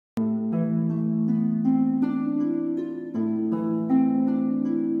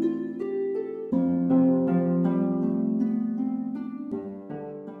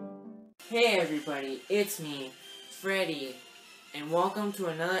Hey everybody, it's me, Freddy, and welcome to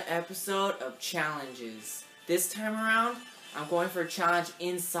another episode of Challenges. This time around, I'm going for a challenge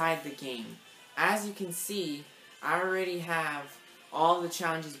inside the game. As you can see, I already have all the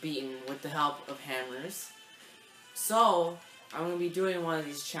challenges beaten with the help of hammers. So, I'm going to be doing one of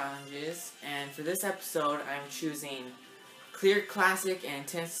these challenges, and for this episode, I'm choosing Clear Classic and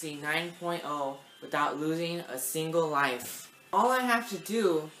Intensity 9.0 without losing a single life. All I have to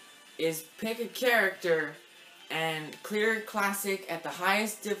do is pick a character and clear Classic at the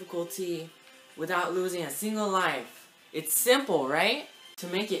highest difficulty without losing a single life. It's simple, right? To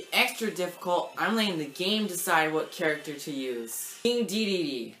make it extra difficult, I'm letting the game decide what character to use. King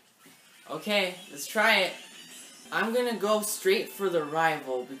DDD. Okay, let's try it. I'm gonna go straight for the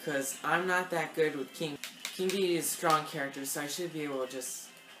rival because I'm not that good with King. King DDD is a strong character, so I should be able to just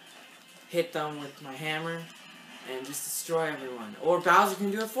hit them with my hammer and just destroy everyone. Or Bowser can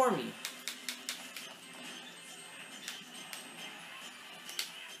do it for me.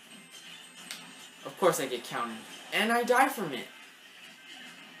 Of course I get countered. And I die from it.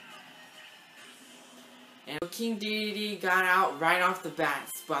 And King DDD got out right off the bat,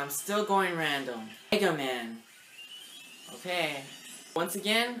 but I'm still going random. Mega Man. Okay. Once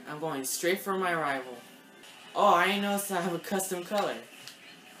again, I'm going straight for my rival. Oh, I didn't notice I have a custom color.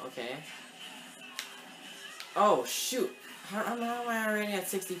 Okay. Oh, shoot. How am I already at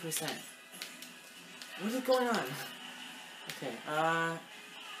 60%? What is going on? Okay,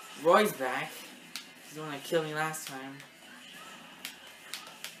 Roy's back. He's the one that killed me last time.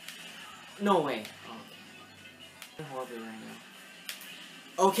 No way. Oh, okay. I'm horrible right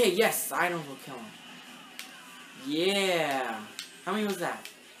now. Okay, yes, I don't go kill him. Yeah. How many was that?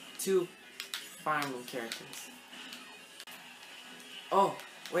 2 Fire Emblem characters. Oh,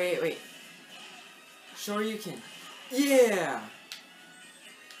 wait. Sure you can. Yeah!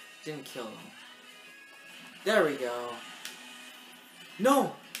 Didn't kill him. There we go.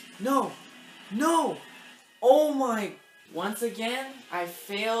 No! Oh my! Once again, I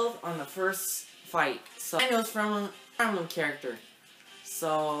failed on the first fight. So I know it's from a Fire Emblem character.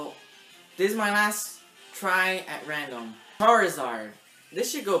 So this is my last try at random. Charizard.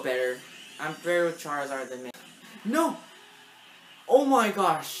 This should go better. I'm better with Charizard than me. No! Oh my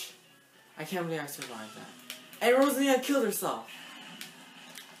gosh! I can't believe I survived that. And Rosalina killed herself.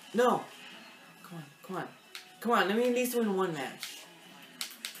 No. Come on, let me at least win one match.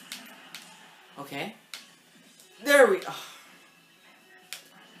 Okay. There we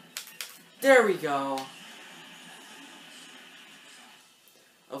go.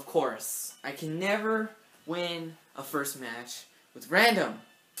 Of course, I can never win a first match with random.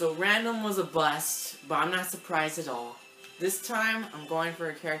 So random was a bust, but I'm not surprised at all. This time, I'm going for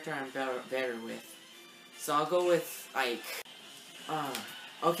a character I'm better with. So I'll go with Ike.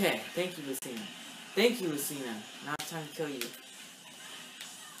 Okay. Thank you, Lucina. Now it's time to kill you.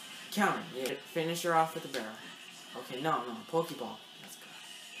 Counter. Yeah. Finish her off with a barrel. Okay, no. Pokeball. Let's go.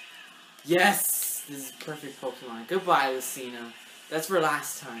 Yes! This is perfect Pokemon. Goodbye, Lucina. That's for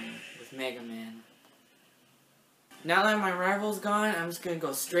last time with Mega Man. Now that my rival's gone, I'm just gonna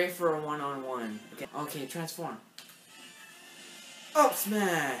go straight for a one-on-one. Okay, transform. Up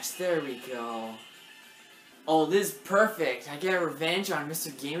smash! There we go. Oh, this is perfect. I get a revenge on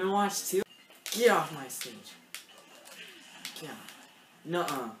Mr. Game & Watch too. Get off my stage. Get off.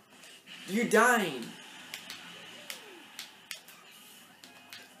 Nuh-uh. You're dying.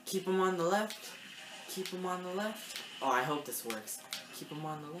 Keep him on the left. Oh, I hope this works. Keep him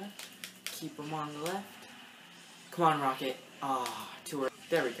on the left. Come on, Rocket. Ah, too early.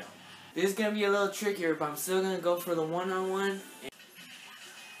 There we go. This is gonna be a little trickier, but I'm still gonna go for the one-on-one.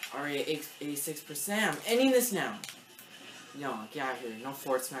 Already at 86%. I'm ending this now. No, get out of here. No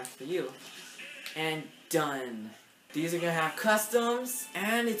forward smash for you. And done. These are gonna have customs,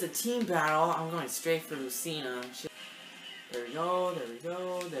 and it's a team battle. I'm going straight for Lucina. There we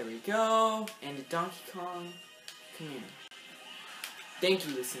go. And the Donkey Kong. Come here. Thank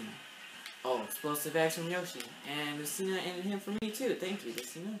you, Lucina. Oh, explosive X from Yoshi. And Lucina ended him for me too. Thank you,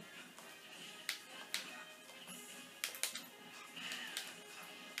 Lucina.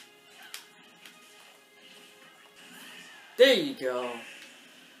 There you go.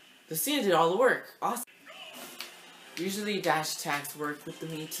 Lucina did all the work. Awesome. Usually dash attacks work with the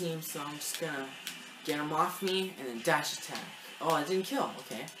me team, so I'm just gonna get them off me and then dash attack. Oh, I didn't kill.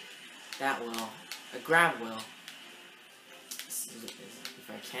 Okay. That will. A grab will.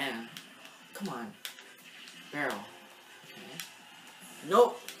 If I can. Come on. Barrel. Okay.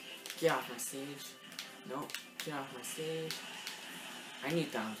 Nope. Get off my stage. Nope. Get off my stage. I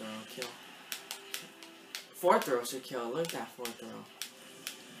need down throw. Kill. Fourth throw should kill. Look at that fourth throw.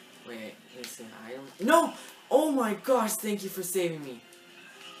 Wait, let's see. No! Oh my gosh, thank you for saving me.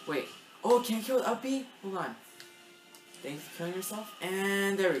 Wait. Oh, can I kill the up B? Hold on. Thanks for killing yourself.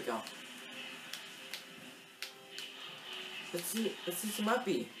 And there we go. Let's see some up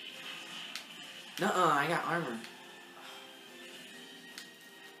B. Nuh-uh, I got armor.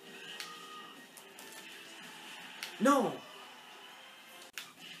 No!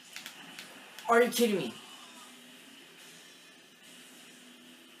 Are you kidding me?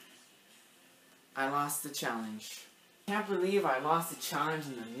 I lost the challenge. I can't believe I lost the challenge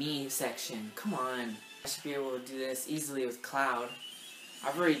in the me section. Come on. I should be able to do this easily with Cloud.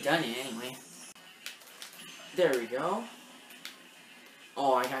 I've already done it anyway. There we go.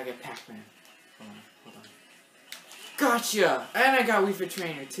 Oh, I gotta get Pac-Man. Hold on. Gotcha! And I got Wii Fit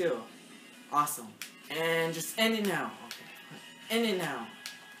Trainer too. Awesome. And just end it now. Okay. End it now.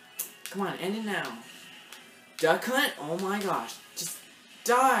 Come on, end it now. Duck Hunt? Oh my gosh. Just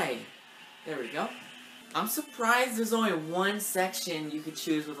die. There we go. I'm surprised there's only one section you could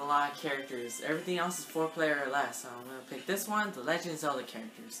choose with a lot of characters. Everything else is 4-player or less. So I'm gonna pick this one, the Legend of Zelda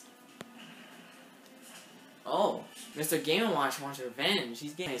characters. Oh, Mr. Game & Watch wants revenge.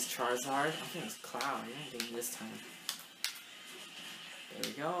 He's getting his Charizard. I think it's Cloud. He didn't get him this time.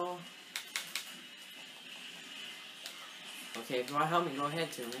 There we go. Okay, if you want to help me, go ahead,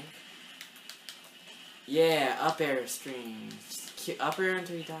 Link. Yeah, up air stream. Just up air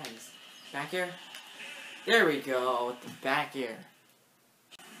until he dies. Back air? There we go, with the back air.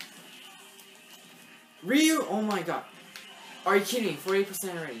 Ryu? Oh my god. Are you kidding me?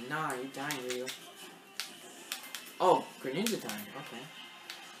 48% already. Nah, you're dying, Ryu. Oh, Greninja died.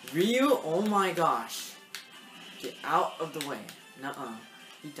 Okay. Ryu? Oh my gosh. Get out of the way. Nuh-uh.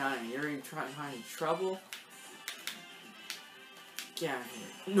 He dying. You're already trying to find trouble. Get out of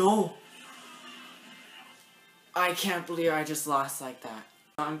here. No! I can't believe I just lost like that.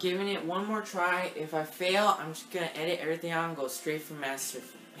 I'm giving it one more try. If I fail, I'm just gonna edit everything out and go straight from Master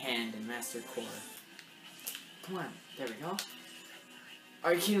Hand and Master Core. Come on. There we go.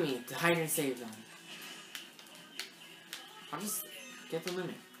 Are you kidding me? The hide and save zone. I'll just get the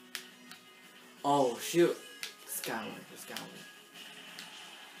limit. Oh, shoot. This gotta work. This gotta work.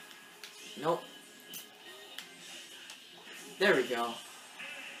 Nope. There we go.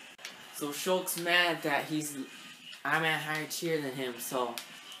 So Shulk's mad that I'm at higher tier than him, so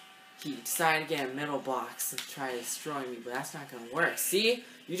he decided to get a middle box to try to destroy me, but that's not gonna work. See?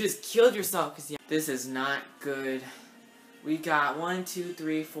 You just killed yourself because this is not good. We got 1, 2,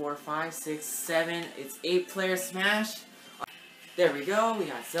 3, 4, 5, 6, 7. It's 8-player Smash. There we go. We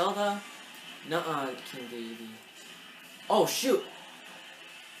got Zelda. Nuh-uh, King Baby. Oh, shoot.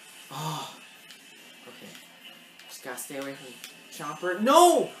 Oh. Okay. Just gotta stay away from Chomper.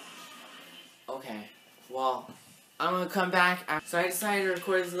 No! Okay. Well, I'm gonna come back. So I decided to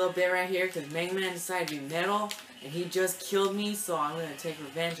record this little bit right here because Mega Man decided to be metal. And he just killed me, so I'm gonna take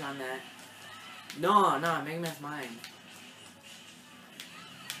revenge on that. No, Mega Man's mine.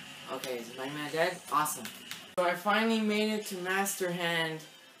 Okay, is Mega Man dead? Awesome. So I finally made it to Master Hand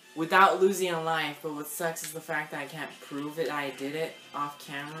without losing a life, but what sucks is the fact that I can't prove that I did it off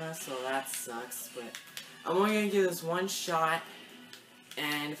camera, so that sucks, but I'm only gonna give this one shot,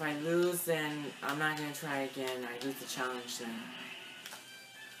 and if I lose, then I'm not gonna try again. I lose the challenge then.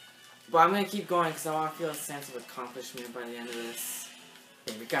 But I'm gonna keep going because I want to feel a sense of accomplishment by the end of this.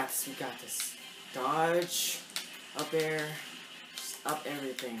 Okay, we got this, we got this. Dodge, up air, just up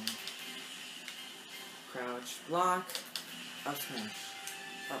everything. Crouch, block, up smash,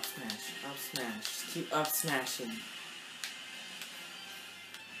 up smash, up smash. Just keep up smashing.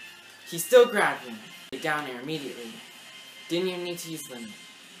 He still grabbed me. Get down there immediately. Didn't even need to use limit.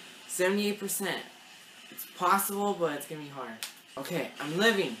 78%. It's possible, but it's gonna be hard. Okay, I'm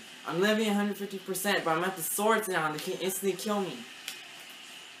living 150%, but I'm at the swords now and they can instantly kill me.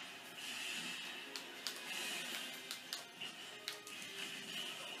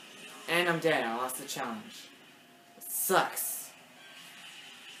 And I'm dead. I lost the challenge. It sucks.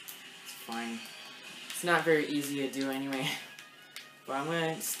 It's fine. It's not very easy to do anyway. But I'm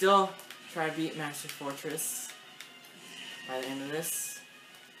gonna still try to beat Master Fortress by the end of this.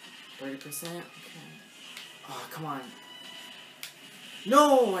 30%? Okay. Oh, come on.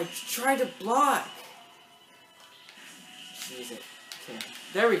 No! I tried to block! Jeez it. Okay.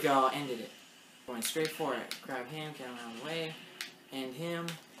 There we go. Ended it. Going straight for it. Grab him, get him out of the way. End him.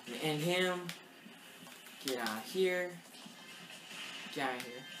 End him. Get out of here. Get out of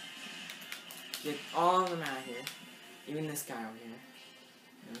here. Get all of them out of here. Even this guy over here.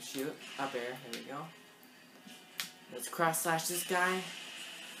 No, shoot. Up air. There we go. Let's cross slash this guy.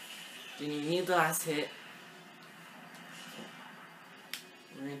 Didn't even need the last hit.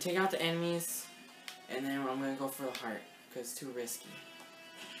 We're going to take out the enemies, and then I'm going to go for the heart, because it's too risky.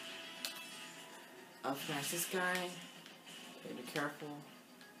 Up smash this guy. Okay, be careful.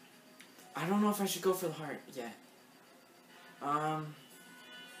 I don't know if I should go for the heart yet.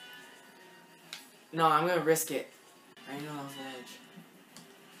 No, I'm going to risk it. I know that was the edge.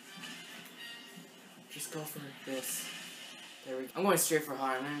 Just go for this. There we go. I'm going straight for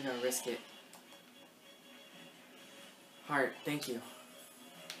heart. I'm not even going to risk it. Heart, thank you.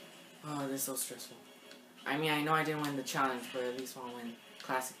 Oh, this is so stressful. I mean, I know I didn't win the challenge, but at least I'll win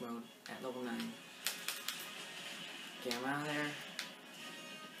classic mode at level 9. Get him out of there.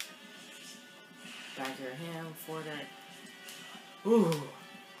 Back here, him, forward it. Ooh.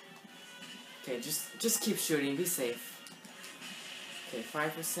 Okay, just keep shooting. Be safe. Okay,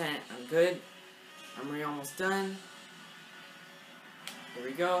 5%. I'm good. I'm almost done. Here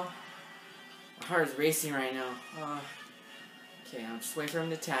we go. My heart is racing right now. Okay, I'll just wait for him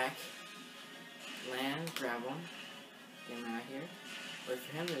to attack. Land, grab him. Get him out of here. Wait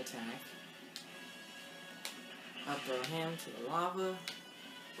for him to attack. Up throw him to the lava.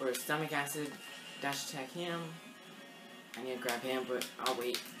 Or stomach acid. Dash attack him. I need to grab him, but I'll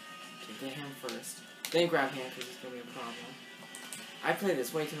wait. Okay, get him first. Then grab him, because it's going to be a problem. I played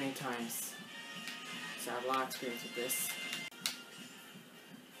this way too many times. So I have a lot of experience with this.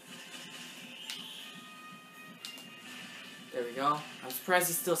 There we go. I'm surprised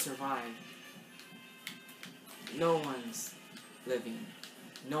he still survived. No one's living.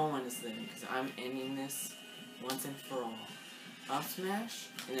 No one is living, because I'm ending this once and for all. Up smash,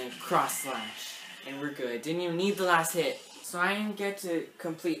 and then cross slash. And we're good. Didn't even need the last hit. So I didn't get to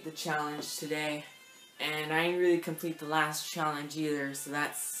complete the challenge today. And I didn't really complete the last challenge either, so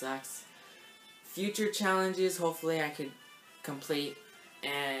that sucks. Future challenges, hopefully I could complete.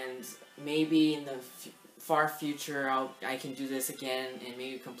 And maybe in the far future, I can do this again and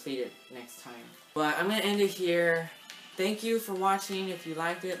maybe complete it next time. But I'm going to end it here. Thank you for watching. If you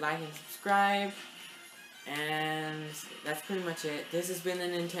liked it, like and subscribe. And that's pretty much it. This has been the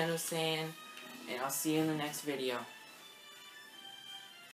Nintendo Saiyan, and I'll see you in the next video.